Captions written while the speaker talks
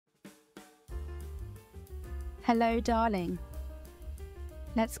Hello, darling.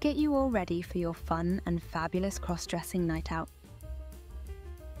 Let's get you all ready for your fun and fabulous cross-dressing night out.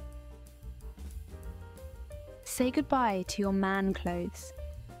 Say goodbye to your man clothes.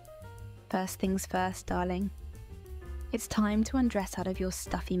 First things first, darling. It's time to undress out of your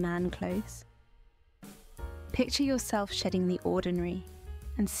stuffy man clothes. Picture yourself shedding the ordinary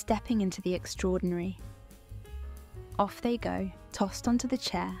and stepping into the extraordinary. Off they go, tossed onto the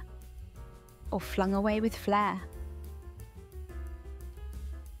chair, or flung away with flair.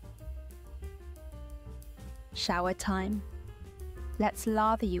 Shower time. Let's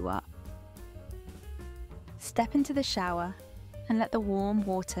lather you up. Step into the shower and let the warm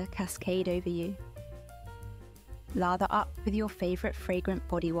water cascade over you. Lather up with your favourite fragrant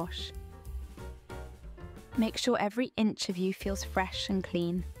body wash. Make sure every inch of you feels fresh and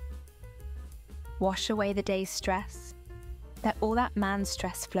clean. Wash away the day's stress. Let all that man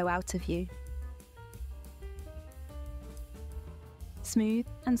stress flow out of you. Smooth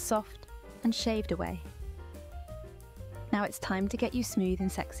and soft and shaved away. Now it's time to get you smooth and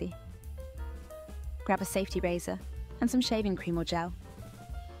sexy. Grab a safety razor and some shaving cream or gel.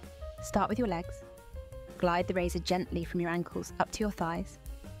 Start with your legs. Glide the razor gently from your ankles up to your thighs.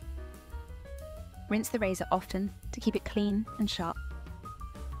 Rinse the razor often to keep it clean and sharp.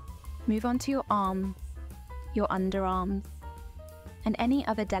 Move on to your arms, your underarms, and any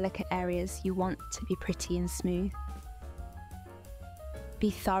other delicate areas you want to be pretty and smooth. Be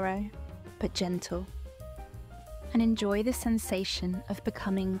thorough but gentle, and enjoy the sensation of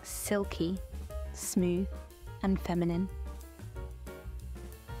becoming silky, smooth, and feminine.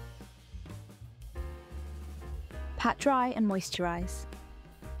 Pat dry and moisturize.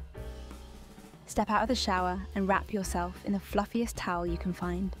 Step out of the shower and wrap yourself in the fluffiest towel you can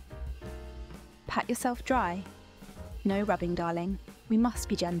find. Pat yourself dry. No rubbing, darling. We must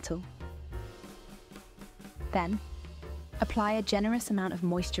be gentle. Then, apply a generous amount of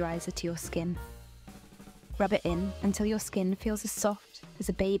moisturizer to your skin. Rub it in until your skin feels as soft as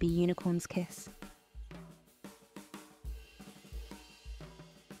a baby unicorn's kiss.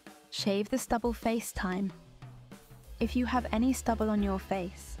 Shave the stubble face time. If you have any stubble on your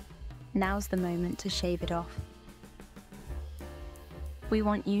face, now's the moment to shave it off. We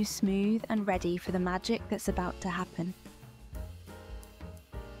want you smooth and ready for the magic that's about to happen.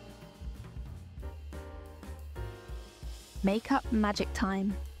 Makeup magic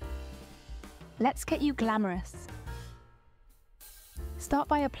time. Let's get you glamorous. Start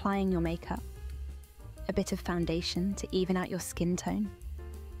by applying your makeup. A bit of foundation to even out your skin tone.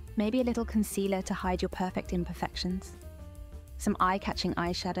 Maybe a little concealer to hide your perfect imperfections. Some eye-catching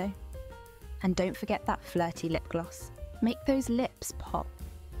eyeshadow. And don't forget that flirty lip gloss. Make those lips pop.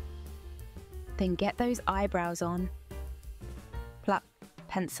 Then get those eyebrows on. Pluck,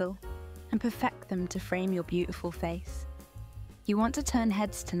 pencil, and perfect them to frame your beautiful face. You want to turn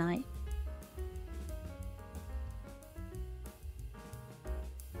heads tonight.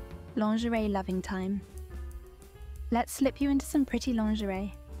 Lingerie loving time. Let's slip you into some pretty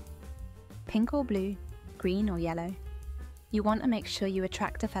lingerie. Pink or blue, green or yellow. You want to make sure you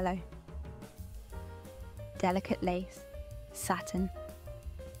attract a fellow. Delicate lace, satin,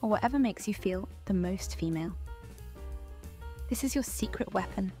 or whatever makes you feel the most female. This is your secret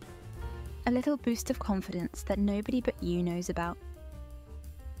weapon. A little boost of confidence that nobody but you knows about.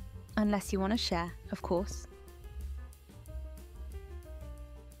 Unless you want to share, of course.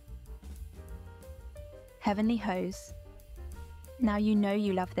 Heavenly hose. Now you know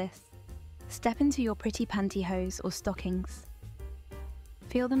you love this. Step into your pretty pantyhose or stockings.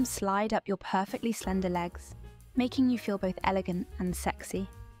 Feel them slide up your perfectly slender legs, making you feel both elegant and sexy.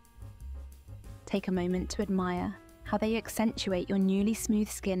 Take a moment to admire how they accentuate your newly smooth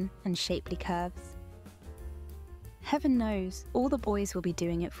skin and shapely curves. Heaven knows, all the boys will be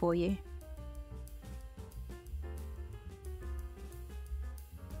doing it for you.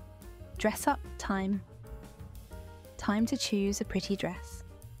 Dress up time. Time to choose a pretty dress.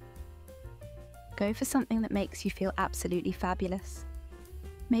 Go for something that makes you feel absolutely fabulous.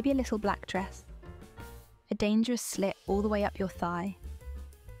 Maybe a little black dress, a dangerous slit all the way up your thigh,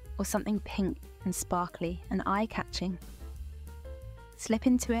 or something pink and sparkly and eye-catching. Slip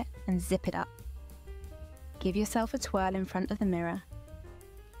into it and zip it up. Give yourself a twirl in front of the mirror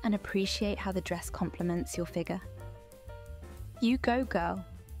and appreciate how the dress complements your figure. You go, girl.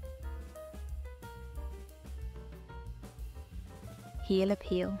 Heel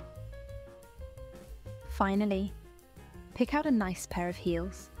appeal. Finally, pick out a nice pair of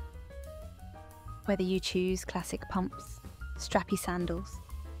heels. Whether you choose classic pumps, strappy sandals,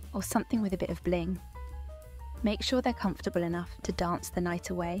 or something with a bit of bling, make sure they're comfortable enough to dance the night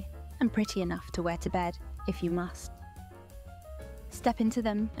away and pretty enough to wear to bed if you must. Step into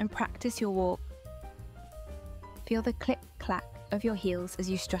them and practice your walk. Feel the click-clack of your heels as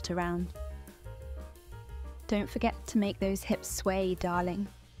you strut around. Don't forget to make those hips sway, darling.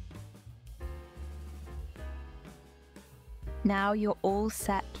 Now you're all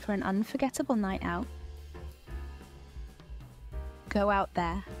set for an unforgettable night out. Go out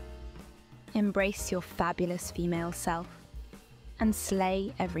there, embrace your fabulous female self, and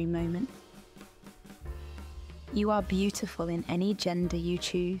slay every moment. You are beautiful in any gender you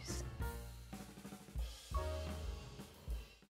choose.